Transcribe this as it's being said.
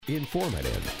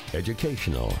Informative,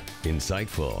 educational,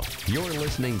 insightful. You're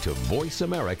listening to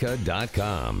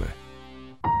VoiceAmerica.com.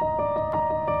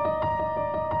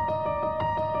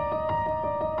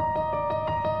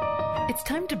 It's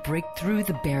time to break through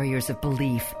the barriers of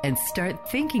belief and start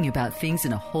thinking about things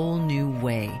in a whole new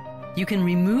way. You can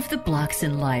remove the blocks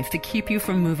in life that keep you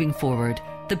from moving forward.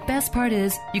 The best part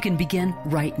is you can begin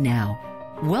right now.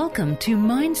 Welcome to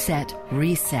Mindset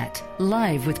Reset,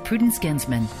 live with Prudence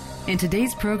Gensman. In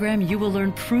today's program, you will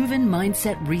learn proven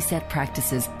mindset reset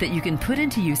practices that you can put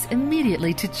into use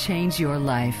immediately to change your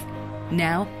life.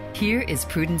 Now, here is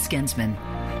Prudence Gensman.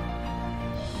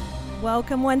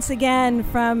 Welcome once again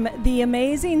from the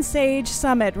amazing Sage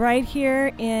Summit right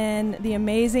here in the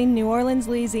amazing New Orleans,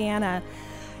 Louisiana.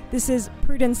 This is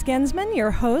Prudence Gensman, your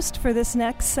host for this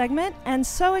next segment, and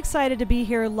so excited to be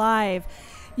here live.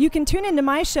 You can tune into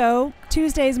my show,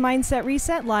 Tuesday's Mindset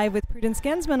Reset, live with Prudence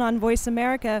Gensman on Voice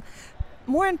America.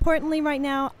 More importantly, right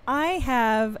now, I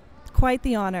have quite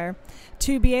the honor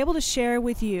to be able to share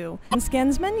with you. Prudence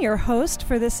Gensman, your host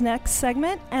for this next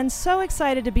segment, and so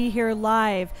excited to be here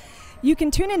live. You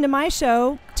can tune into my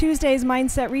show, Tuesday's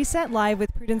Mindset Reset, live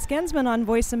with Prudence Gensman on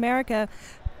Voice America.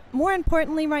 More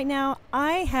importantly, right now,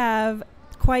 I have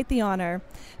quite the honor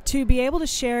to be able to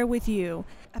share with you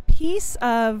a piece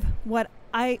of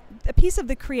a piece of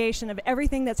the creation of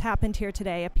everything that's happened here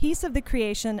today, a piece of the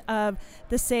creation of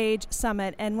the Sage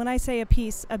Summit. And when I say a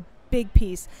piece, a big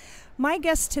piece. My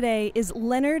guest today is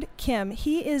Leonard Kim.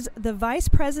 He is the Vice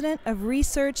President of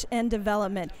Research and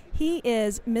Development. He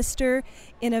is Mr.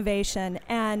 Innovation.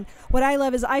 And what I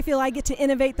love is I feel I get to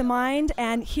innovate the mind,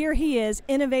 and here he is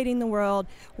innovating the world,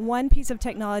 one piece of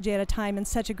technology at a time in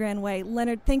such a grand way.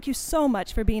 Leonard, thank you so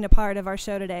much for being a part of our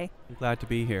show today. I'm glad to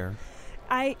be here.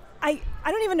 I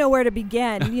don't even know where to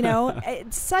begin, you know.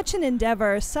 It's such an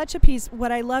endeavor, such a piece. What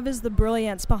I love is the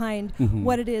brilliance behind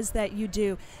what it is that you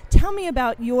do. Tell me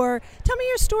your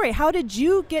story. How did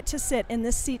you get to sit in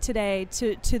this seat today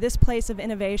to this place of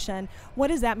innovation? What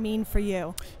does that mean for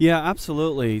you? Yeah,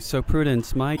 absolutely. So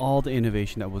Prudence, all the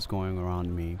innovation that was going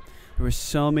around me. There were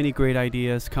so many great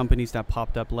ideas, companies that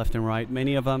popped up left and right,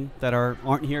 many of them that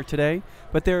aren't here today,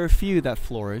 but there are a few that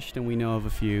flourished, and we know of a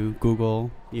few.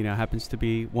 Google, happens to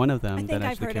be one of them that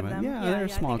actually came out. Yeah, they're a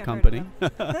small company.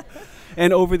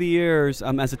 And over the years,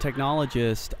 as a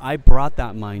technologist, I brought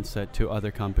that mindset to other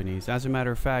companies. As a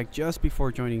matter of fact, just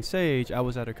before joining Sage, I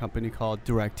was at a company called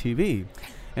DirecTV.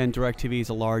 And DirecTV is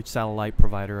a large satellite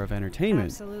provider of entertainment.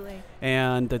 Absolutely.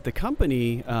 And the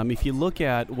company, if you look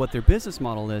at what their business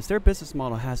model is, their business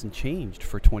model hasn't changed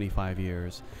for 25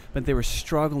 years. But they were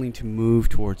struggling to move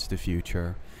towards the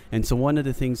future. And so one of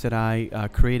the things that I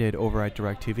created over at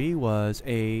DirecTV was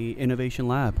a innovation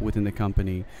lab within the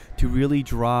company to really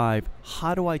drive,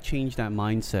 how do I change that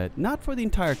mindset? Not for the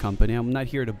entire company. I'm not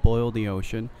here to boil the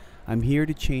ocean. I'm here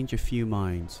to change a few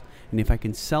minds. And if I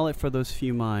can sell it for those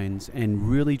few minds and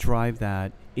really drive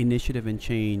that initiative and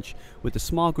change with a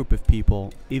small group of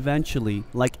people, eventually,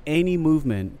 like any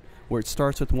movement where it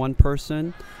starts with one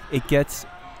person, it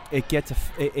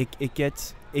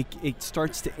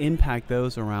starts to impact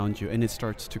those around you, and it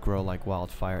starts to grow like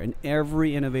wildfire. And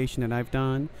every innovation that I've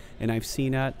done and I've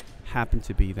seen it happened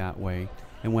to be that way.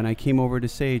 And when I came over to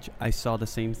Sage, I saw the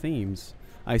same themes.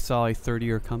 I saw a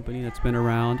 30-year company that's been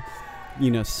around,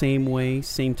 same way,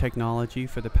 same technology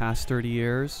for the past 30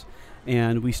 years.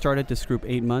 And we started this group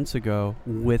 8 months ago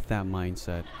with that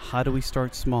mindset. How do we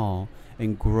start small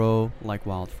and grow like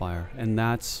wildfire? And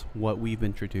that's what we've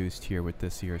introduced here with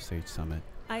this year's Sage Summit.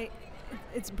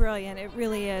 It's brilliant. It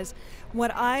really is.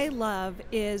 What I love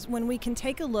is when we can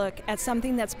take a look at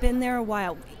something that's been there a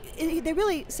while.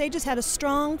 Sage has had a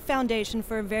strong foundation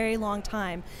for a very long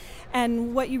time.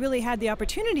 And what you really had the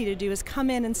opportunity to do is come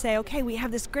in and say, okay, we have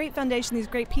this great foundation, these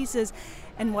great pieces,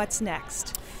 and what's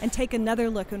next? And take another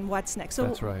look at what's next. So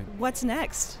that's right. What's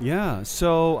next? Yeah.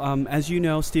 So as you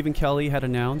know, Stephen Kelly had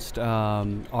announced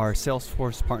our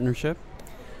Salesforce partnership.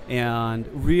 And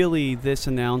really, this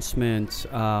announcement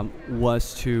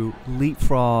was to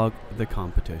leapfrog the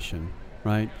competition,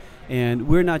 right? And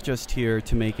we're not just here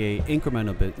to make a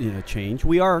incremental change.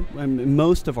 We are,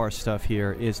 most of our stuff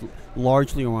here is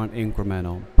largely around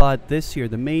incremental. But this year,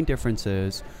 the main difference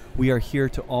is we are here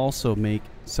to also make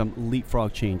some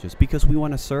leapfrog changes because we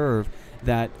want to serve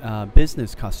that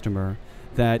business customer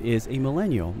that is a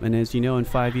millennial. And as you know, in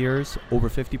 5 years, over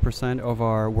 50% of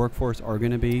our workforce are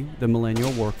going to be the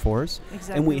millennial workforce.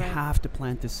 Exactly. And we right. have to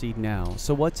plant the seed now.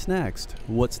 So what's next?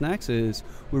 What's next is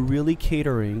we're really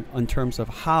catering in terms of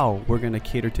how we're going to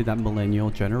cater to that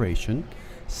millennial generation.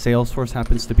 Salesforce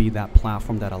happens to be that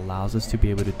platform that allows us to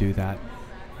be able to do that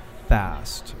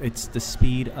fast. It's the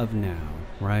speed of now,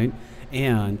 right?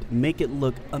 And make it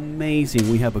look amazing.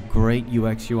 We have a great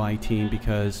UX UI team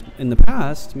because in the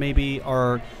past, maybe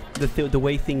the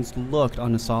way things looked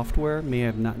on the software may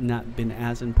have not been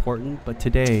as important, but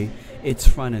today it's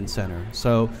front and center.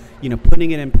 So,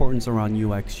 putting an importance around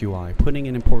UX UI, putting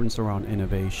an importance around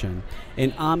innovation.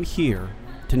 And I'm here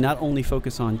to not only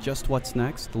focus on just what's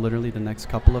next, literally the next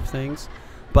couple of things,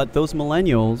 but those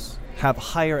millennials have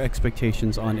higher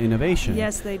expectations on innovation.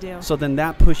 Yes, they do. So then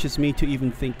that pushes me to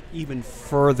even think even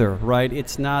further, right?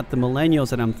 It's not the millennials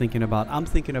that I'm thinking about. I'm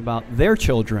thinking about their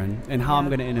children and how I'm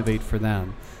going to innovate for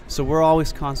them. So we're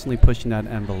always constantly pushing that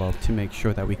envelope to make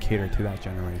sure that we cater to that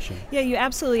generation. Yeah, you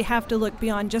absolutely have to look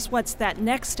beyond just what's that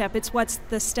next step. It's what's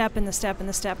the step and the step and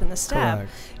the step and the step.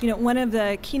 Correct. One of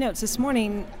the keynotes this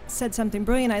morning said something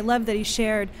brilliant. I love that he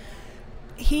shared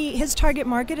his target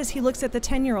market is he looks at the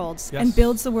 10-year-olds and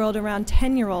builds the world around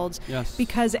 10-year-olds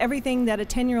because everything that a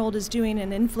 10-year-old is doing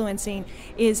and influencing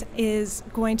is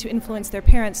going to influence their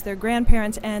parents, their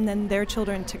grandparents, and then their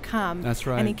children to come. That's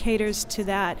right. And he caters to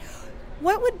that.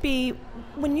 What would be,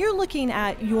 when you're looking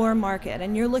at your market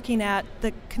and you're looking at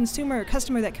the consumer or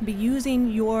customer that can be using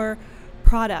your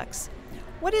products,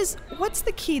 what's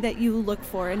the key that you look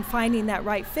for in finding that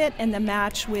right fit and the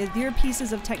match with your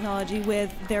pieces of technology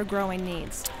with their growing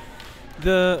needs?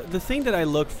 The thing that I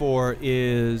look for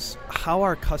is how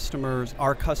our customers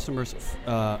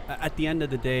at the end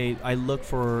of the day, I look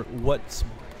for what's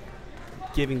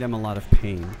giving them a lot of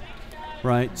pain,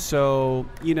 right? So,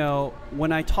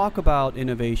 when I talk about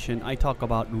innovation, I talk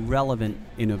about relevant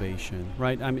innovation,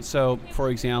 right? So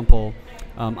for example,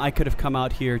 I could have come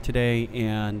out here today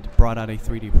and brought out a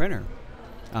 3D printer.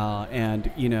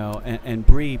 And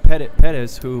Bree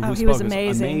Pettis, who spoke, was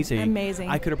amazing.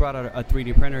 I could have brought out a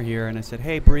 3D printer here, and I said,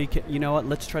 hey, Bree, you know what,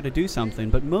 let's try to do something.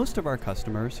 But most of our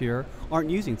customers here aren't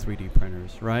using 3D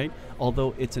printers, right?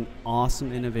 Although it's an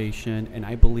awesome innovation, and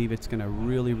I believe it's going to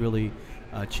really, really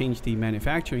change the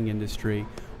manufacturing industry.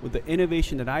 Well, the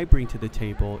innovation that I bring to the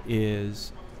table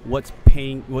is what's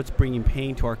bringing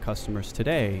pain to our customers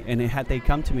today. And had they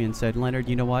come to me and said, Leonard,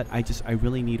 you know what, I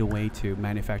really need a way to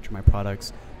manufacture my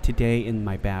products today in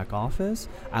my back office,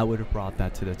 I would have brought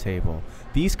that to the table.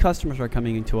 These customers are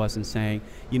coming into us and saying,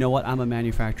 you know what, I'm a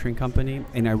manufacturing company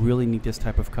and I really need this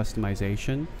type of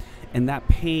customization. And that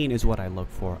pain is what I look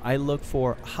for. I look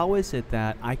for how is it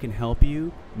that I can help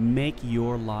you make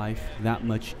your life that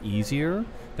much easier,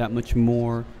 that much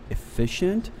more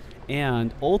efficient.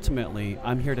 And ultimately,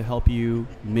 I'm here to help you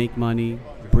make money,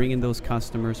 bring in those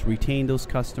customers, retain those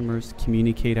customers,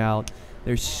 communicate out.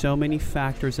 There's so many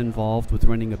factors involved with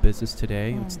running a business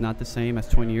today. It's not the same as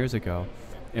 20 years ago.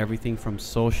 Everything from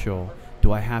social.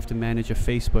 Do I have to manage a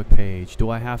Facebook page? Do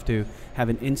I have to have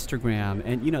an Instagram?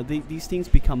 And these things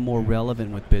become more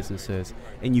relevant with businesses,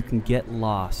 and you can get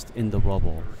lost in the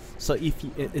rubble. So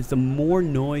it's the more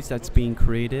noise that's being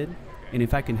created, and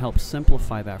if I can help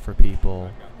simplify that for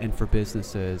people and for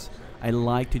businesses, I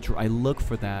look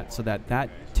for that, so that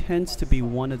tends to be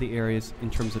one of the areas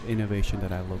in terms of innovation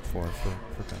that I look for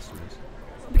customers.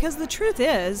 Because the truth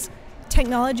is,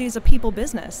 technology is a people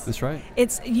business. That's right.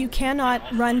 You cannot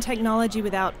run technology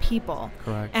without people.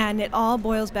 Correct. And it all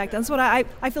boils back. That's what I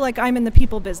feel like I'm in the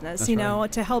people business, That's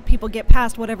right. to help people get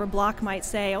past whatever block might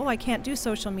say, oh, I can't do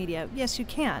social media. Yes, you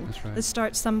can. That's right. Let's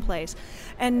start someplace.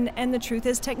 And the truth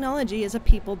is, technology is a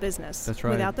people business. That's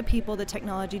right. Without the people, the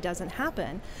technology doesn't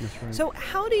happen. That's right. So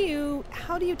how do you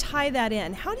tie that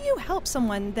in? How do you help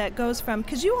someone that goes from,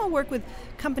 because you all work with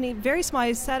company very small.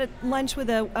 I sat at lunch with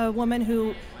a woman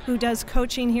who does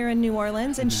coaching here in New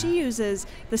Orleans, and she uses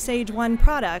the Sage 1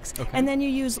 products. Okay. And then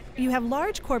you have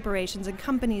large corporations and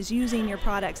companies using your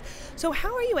products. So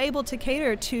how are you able to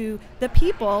cater to the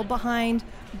people behind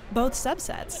both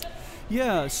subsets?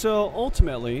 Yeah, so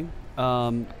ultimately,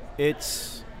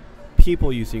 it's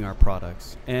people using our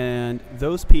products. And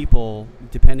those people,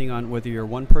 depending on whether you're a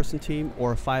one-person team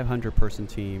or a 500-person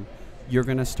team, you're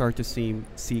going to start to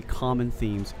see common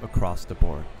themes across the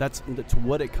board. That's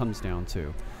what it comes down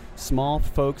to. Small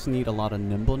folks need a lot of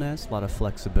nimbleness, a lot of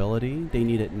flexibility. They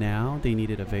need it now. They need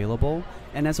it available.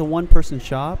 And as a one-person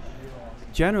shop,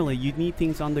 generally, you need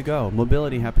things on the go.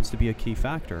 Mobility happens to be a key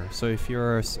factor. So if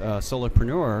you're a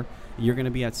solopreneur, you're going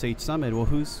to be at Sage Summit. Well,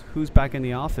 who's back in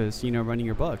the office, running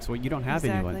your books? Well, you don't have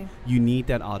anyone. You need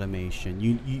that automation.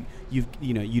 You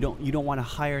don't want to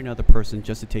hire another person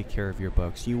just to take care of your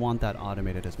books. You want that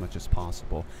automated as much as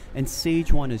possible. And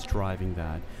Sage 1 is driving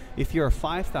that. If you're a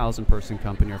 5,000-person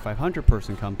company or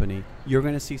 500-person company, you're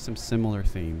going to see some similar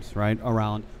themes, right,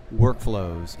 around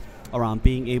workflows, around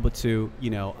being able to,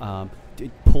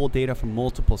 pull data from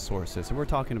multiple sources. So we're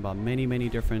talking about many, many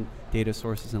different data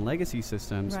sources and legacy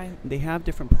systems. Right. They have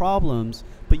different problems,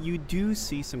 but you do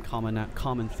see some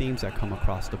common themes that come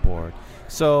across the board.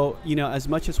 So, as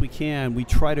much as we can, we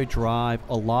try to drive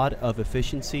a lot of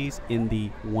efficiencies in the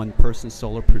one-person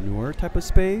solopreneur type of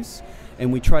space,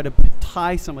 and we try to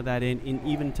tie some of that in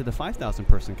even to the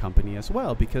 5,000-person company as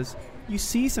well, because you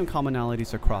see some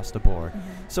commonalities across the board. Mm-hmm.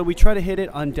 So we try to hit it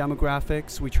on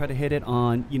demographics, we try to hit it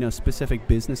on specific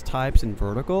business types and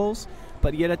verticals,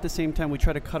 but yet at the same time we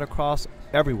try to cut across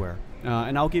everywhere.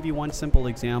 And I'll give you one simple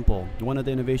example. One of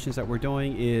the innovations that we're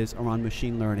doing is around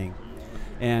machine learning.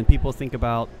 And people think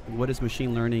about, what is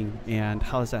machine learning and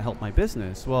how does that help my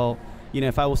business? Well,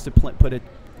 if I was to put it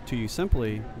to you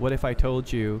simply, what if I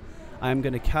told you I'm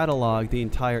going to catalog the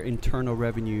entire Internal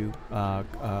Revenue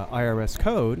IRS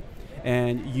code,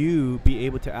 and you be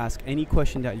able to ask any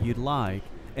question that you'd like,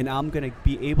 and I'm going to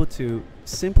be able to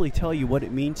simply tell you what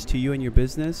it means to you and your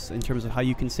business in terms of how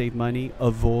you can save money,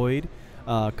 avoid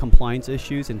compliance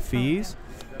issues and fees,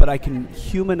 but I can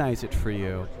humanize it for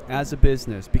you as a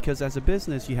business, because as a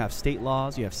business you have state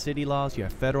laws, you have city laws, you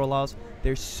have federal laws.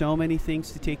 There's so many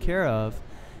things to take care of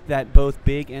that both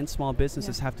big and small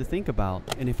businesses have to think about.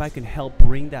 And if I can help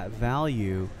bring that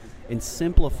value and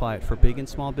simplify it for big and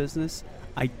small business,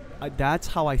 that's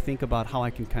how I think about how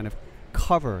I can kind of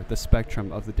cover the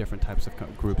spectrum of the different types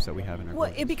of groups that we have in our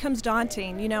group. It becomes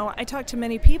daunting. I talk to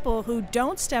many people who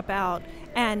don't step out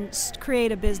and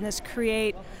create a business,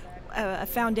 create a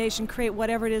foundation, create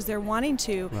whatever it is they're wanting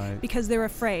to, because they're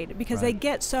afraid, because they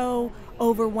get so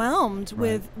overwhelmed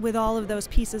with all of those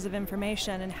pieces of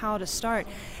information and how to start.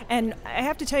 And I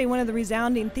have to tell you, one of the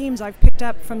resounding themes I've picked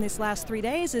up from these last 3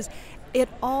 days is it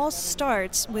all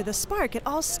starts with a spark. It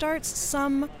all starts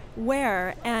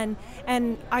somewhere, and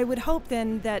I would hope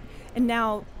then that, and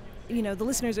now the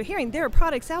listeners are hearing, there are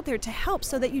products out there to help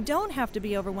so that you don't have to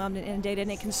be overwhelmed and inundated,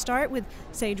 and it can start with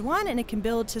Sage 1 and it can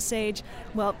build to Sage,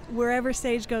 wherever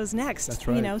Sage goes next. That's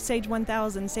right. Sage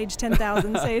 1000, Sage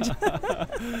 10,000, Sage.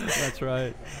 That's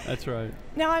right.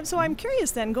 Now, I'm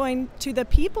curious then, going to the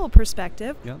people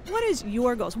perspective, what is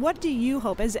your goals? What do you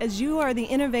hope, as you are the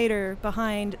innovator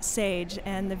behind Sage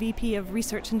and the VP of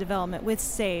Research and Development with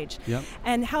Sage,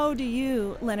 and how do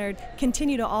you, Leonard,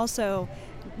 continue to also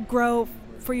grow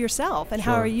for yourself, and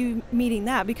how are you meeting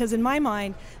that? Because in my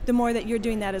mind, the more that you're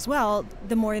doing that as well,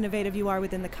 the more innovative you are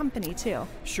within the company too.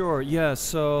 Sure, yeah.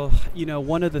 So,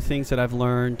 one of the things that I've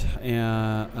learned,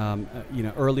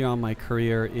 early on in my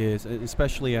career is,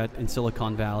 especially in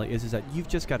Silicon Valley, is that you've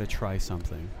just got to try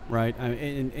something, right?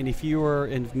 And if you were,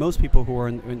 and most people who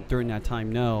are during that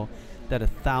time know that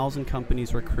 1,000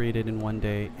 companies were created in one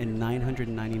day, and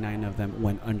 999 of them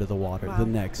went under the water the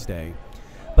next day.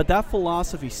 But that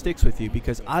philosophy sticks with you,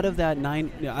 because out of that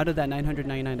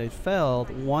 999 that failed,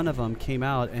 one of them came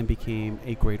out and became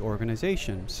a great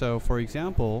organization. So, for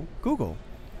example, Google,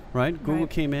 right? Google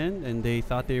came in and they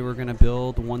thought they were going to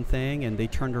build one thing, and they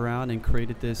turned around and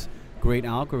created this great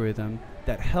algorithm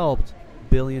that helped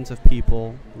billions of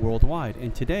people worldwide.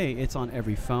 And today, it's on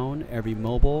every phone, every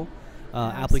mobile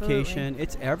application.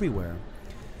 It's everywhere.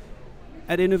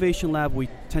 At Innovation Lab, we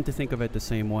tend to think of it the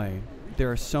same way. There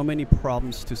are so many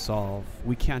problems to solve.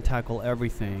 We can't tackle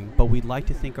everything, but we'd like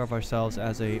to think of ourselves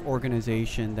as an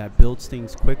organization that builds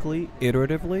things quickly,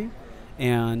 iteratively,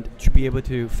 and to be able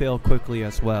to fail quickly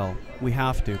as well. We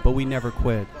have to, but we never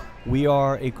quit. We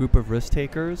are a group of risk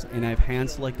takers, and I've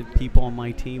hand-selected people on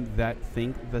my team that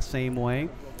think the same way.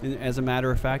 And as a matter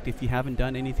of fact, if you haven't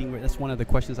done anything, that's one of the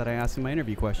questions that I asked in my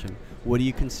interview question. What do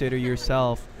you consider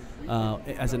yourself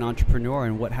as an entrepreneur,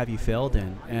 and what have you failed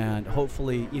in? And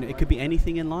hopefully, it could be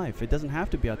anything in life. It doesn't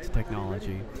have to be out to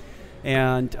technology.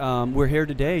 And we're here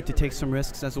today to take some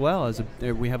risks as well.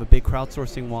 We have a big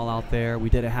crowdsourcing wall out there. We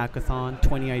did a hackathon.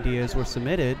 20 ideas were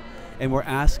submitted, and we're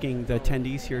asking the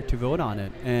attendees here to vote on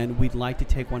it. And we'd like to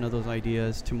take one of those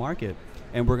ideas to market.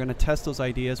 And we're going to test those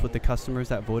ideas with the customers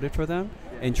that voted for them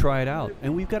and try it out.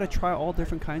 And we've got to try all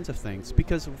different kinds of things,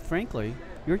 because frankly,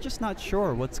 you're just not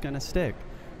sure what's going to stick.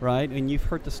 Right? And you've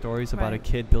heard the stories about a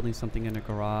kid building something in a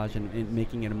garage and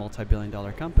making it a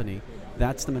multi-billion-dollar company.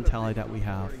 That's the mentality that we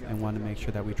have, and want to make sure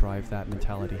that we drive that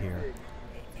mentality here.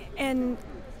 And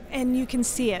you can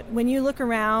see it. When you look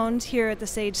around here at the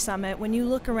Sage Summit, when you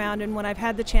look around, and when I've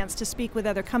had the chance to speak with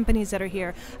other companies that are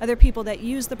here, other people that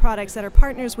use the products, that are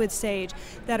partners with Sage,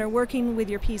 that are working with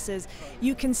your pieces,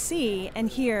 you can see and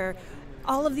hear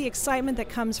all of the excitement that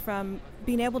comes from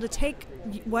being able to take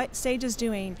what Sage is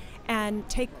doing and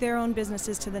take their own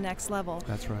businesses to the next level.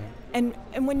 That's right. And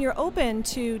when you're open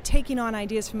to taking on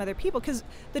ideas from other people, because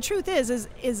the truth is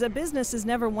a business is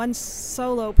never one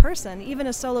solo person. Even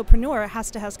a solopreneur has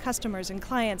to have customers and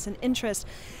clients and interest.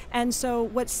 And so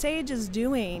what Sage is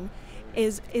doing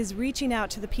is reaching out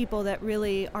to the people that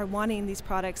really are wanting these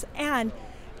products and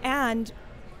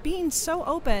being so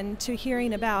open to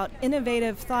hearing about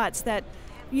innovative thoughts that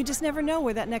you just never know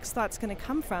where that next thought's going to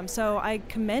come from. So I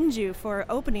commend you for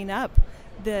opening up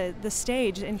the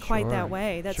stage in quite that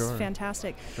way. That's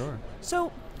fantastic. Sure.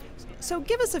 So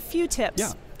give us a few tips.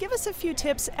 Yeah. Give us a few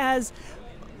tips as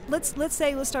let's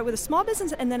start with a small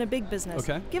business and then a big business.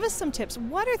 Okay. Give us some tips.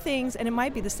 What are things, and it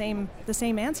might be the same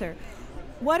answer.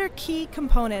 What are key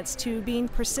components to being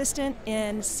persistent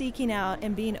in seeking out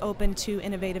and being open to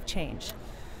innovative change?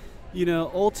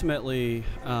 Ultimately,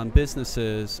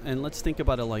 businesses, and let's think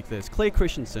about it like this. Clay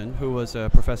Christensen, who was a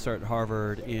professor at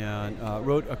Harvard and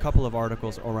wrote a couple of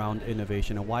articles around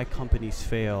innovation and why companies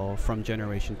fail from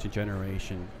generation to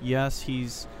generation. Yes,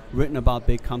 he's written about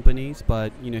big companies,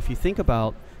 but if you think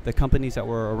about the companies that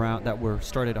were around, that were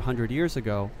started 100 years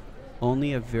ago,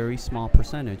 only a very small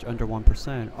percentage, under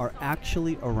 1%, are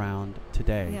actually around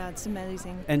today. Yeah, it's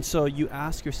amazing. And so you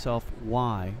ask yourself,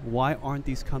 why? Why aren't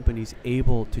these companies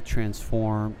able to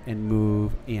transform and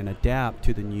move and adapt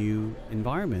to the new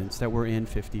environments that we're in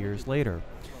 50 years later?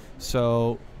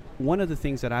 So one of the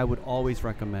things that I would always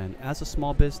recommend as a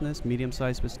small business,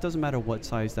 medium-sized business, doesn't matter what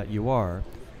size that you are,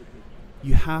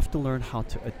 you have to learn how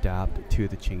to adapt to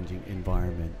the changing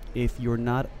environment. If you're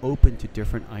not open to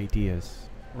different ideas,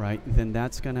 right, then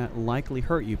that's going to likely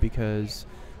hurt you, because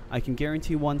I can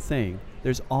guarantee one thing: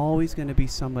 there's always going to be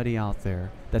somebody out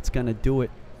there that's going to do it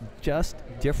just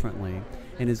differently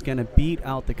and is going to beat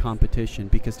out the competition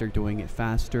because they're doing it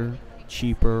faster,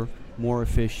 cheaper, more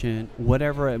efficient,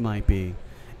 whatever it might be.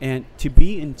 And to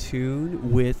be in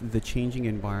tune with the changing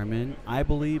environment, I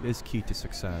believe, is key to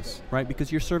success, right?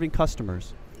 Because you're serving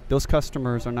customers. Those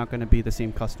customers are not going to be the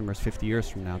same customers 50 years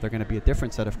from now. They're going to be a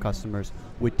different set of customers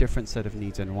with different set of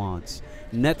needs and wants.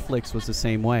 Netflix was the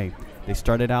same way. They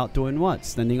started out doing what?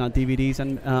 Sending out DVDs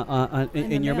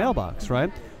in your mailbox,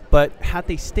 right? But had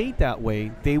they stayed that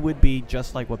way, they would be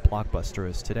just like what Blockbuster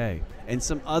is today. And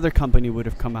some other company would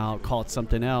have come out, called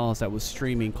something else that was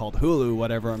streaming, called Hulu,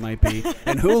 whatever it might be.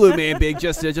 And Hulu may be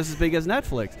just as big as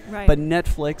Netflix. Right. But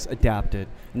Netflix adapted.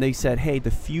 And they said, hey,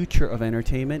 the future of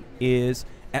entertainment is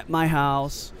at my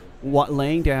house,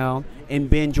 laying down and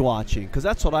binge watching, because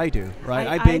that's what I do, right?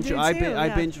 I binge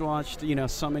watched,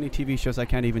 so many TV shows I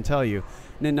can't even tell you.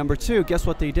 And then number two, guess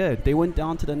what they did? They went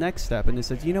down to the next step and they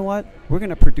said, you know what? We're going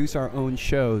to produce our own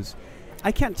shows.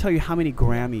 I can't tell you how many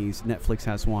Grammys Netflix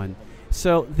has won.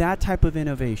 So that type of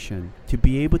innovation, to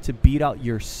be able to beat out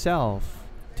yourself,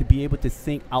 to be able to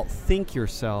outthink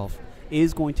yourself,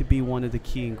 is going to be one of the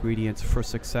key ingredients for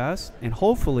success, and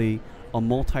hopefully a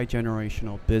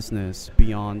multi-generational business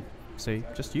beyond, say,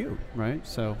 just you, right?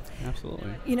 So,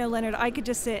 absolutely. Leonard, I could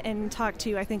just sit and talk to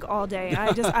you, I think, all day.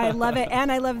 I love it,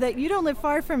 and I love that you don't live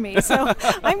far from me, so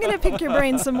I'm going to pick your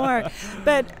brain some more.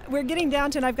 But we're getting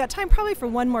down to, and I've got time probably for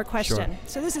one more question. Sure.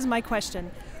 So this is my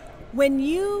question. When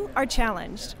you are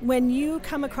challenged, when you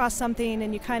come across something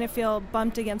and you kind of feel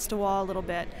bumped against a wall a little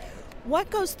bit, what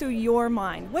goes through your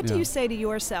mind? What do you say to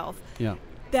yourself? Yeah.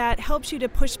 That helps you to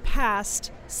push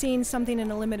past seeing something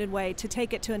in a limited way to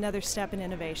take it to another step in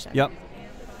innovation? Yep.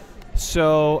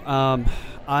 So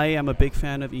I am a big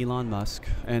fan of Elon Musk.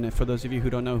 And for those of you who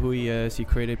don't know who he is, he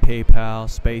created PayPal,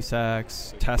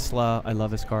 SpaceX, Tesla. I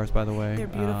love his cars, by the way. They're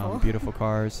beautiful. Beautiful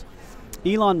cars.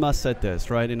 Elon Musk said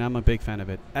this, right? And I'm a big fan of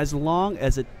it. As long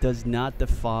as it does not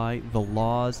defy the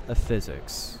laws of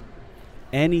physics,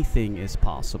 anything is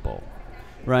possible,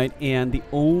 right? And the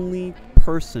only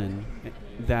person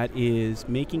that is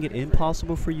making it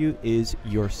impossible for you is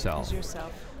yourself.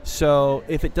 So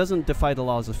if it doesn't defy the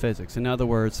laws of physics, in other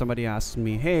words, somebody asks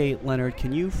me, hey, Leonard,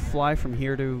 can you fly from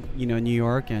here to New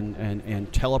York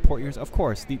and teleport yourself? Of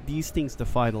course, these things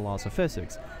defy the laws of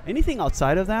physics. Anything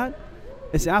outside of that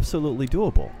is absolutely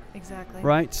doable. Exactly.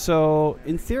 Right? So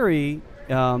in theory,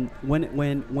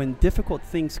 when difficult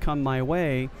things come my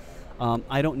way,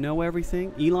 I don't know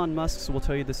everything. Elon Musk will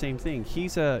tell you the same thing.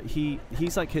 He's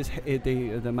like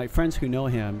my friends who know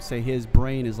him say his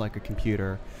brain is like a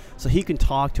computer. So he can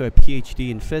talk to a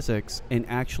PhD in physics and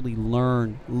actually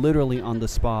learn literally on the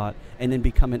spot and then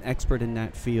become an expert in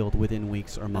that field within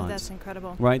weeks or months. Oh, that's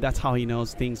incredible. Right? That's how he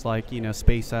knows things like,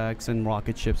 SpaceX and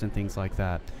rocket ships and things like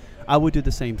that. I would do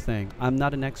the same thing. I'm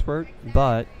not an expert,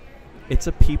 but it's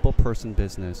a people person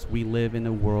business. We live in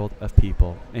a world of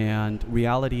people. And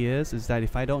reality is that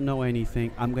if I don't know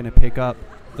anything, I'm going to pick up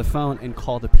the phone and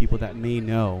call the people that may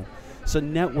know. So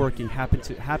networking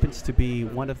happens to be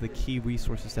one of the key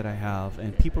resources that I have,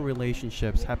 and people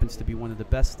relationships happens to be one of the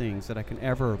best things that I can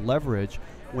ever leverage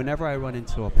whenever I run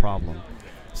into a problem.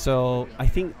 So I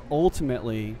think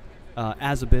ultimately,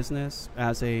 as a business,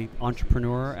 as a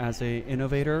entrepreneur, as a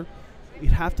innovator, you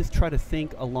have to try to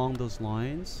think along those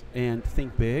lines and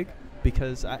think big,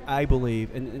 because I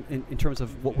believe, in terms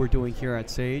of what we're doing here at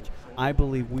Sage, I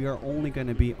believe we are only going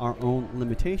to be our own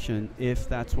limitation if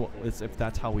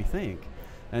that's how we think.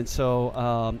 And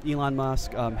so Elon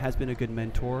Musk has been a good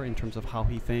mentor in terms of how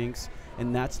he thinks,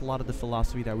 and that's a lot of the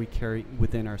philosophy that we carry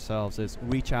within ourselves: is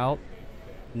reach out,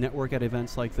 network at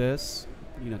events like this,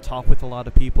 talk with a lot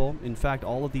of people. In fact,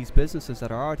 all of these businesses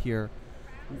that are out here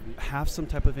have some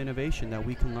type of innovation that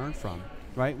we can learn from,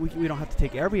 right? We don't have to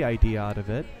take every idea out of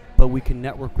it, but we can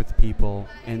network with people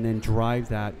and then drive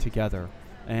that together.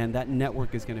 And that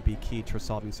network is going to be key to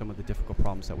solving some of the difficult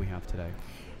problems that we have today.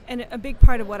 And a big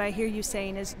part of what I hear you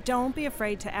saying is don't be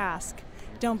afraid to ask.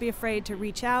 Don't be afraid to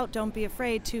reach out. Don't be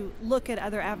afraid to look at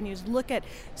other avenues.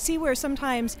 See where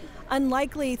sometimes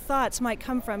unlikely thoughts might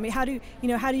come from. How do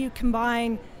you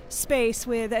combine space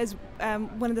with, as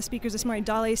one of the speakers this morning,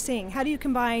 Dolly Singh, how do you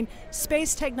combine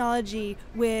space technology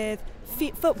with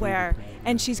footwear?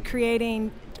 And she's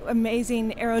creating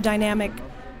amazing aerodynamic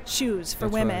shoes for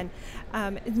women.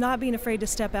 Right. Not being afraid to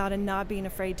step out and not being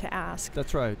afraid to ask.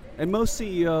 That's right. And most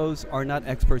CEOs are not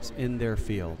experts in their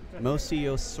field. Most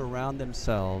CEOs surround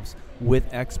themselves with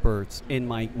experts in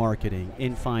marketing,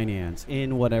 in finance,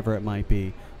 in whatever it might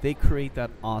be. They create that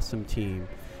awesome team.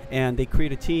 And they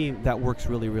create a team that works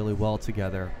really, really well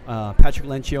together. Patrick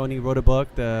Lencioni wrote a book,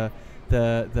 the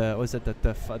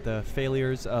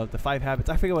failures of the 5 habits.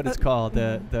 I forget what it's called.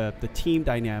 The team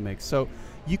dynamics. So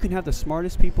you can have the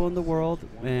smartest people in the world,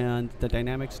 and the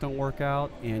dynamics don't work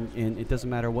out, and it doesn't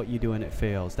matter what you do, and it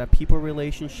fails. That people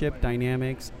relationship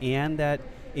dynamics and that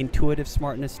intuitive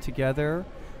smartness together,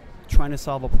 trying to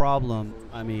solve a problem,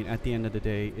 I mean, at the end of the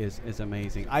day, is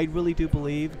amazing. I really do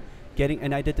believe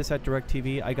and I did this at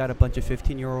DirecTV. I got a bunch of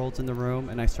 15-year-olds in the room,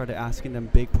 and I started asking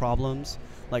them big problems,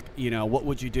 like, what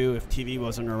would you do if TV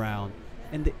wasn't around?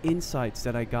 And the insights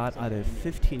that I got out of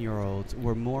 15-year-olds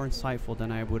were more insightful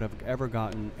than I would have ever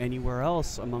gotten anywhere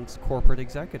else amongst corporate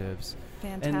executives.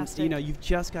 Fantastic. And, you've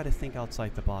just got to think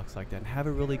outside the box like that and have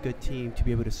a really good team to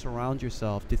be able to surround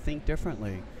yourself to think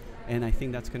differently. And I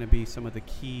think that's going to be some of the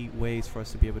key ways for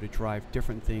us to be able to drive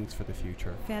different things for the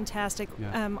future. Fantastic.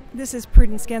 Yeah. This is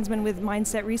Prudence Gensman with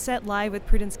Mindset Reset, live with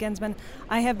Prudence Gensman.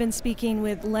 I have been speaking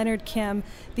with Leonard Kim,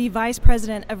 the Vice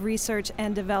President of Research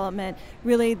and Development,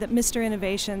 really the Mr.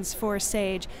 Innovations for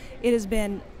Sage. It has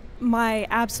been my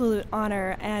absolute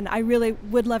honor, and I really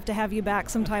would love to have you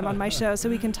back sometime on my show so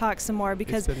we can talk some more,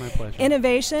 because it's been my pleasure.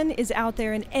 Innovation is out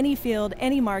there in any field,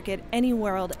 any market, any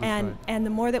world. That's right. And the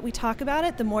more that we talk about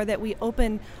it, the more that we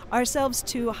open ourselves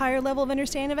to a higher level of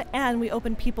understanding of it, and we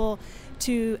open people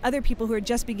to other people who are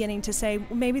just beginning to say,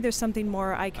 well, maybe there's something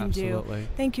more I can Absolutely. do.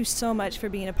 Thank you so much for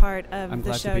being a part of I'm the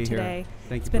glad show to be today. Here.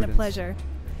 Thank It's you, been Prudence. a pleasure.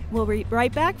 We'll be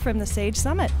right back from the Sage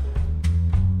Summit.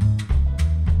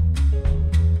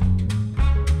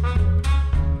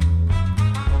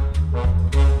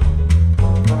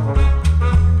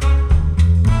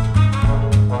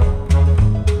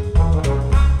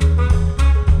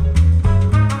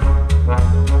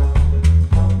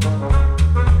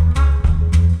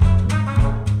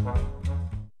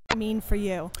 For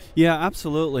you? Yeah,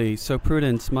 absolutely. So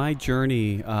Prudence, my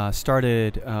journey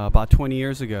started about 20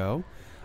 years ago.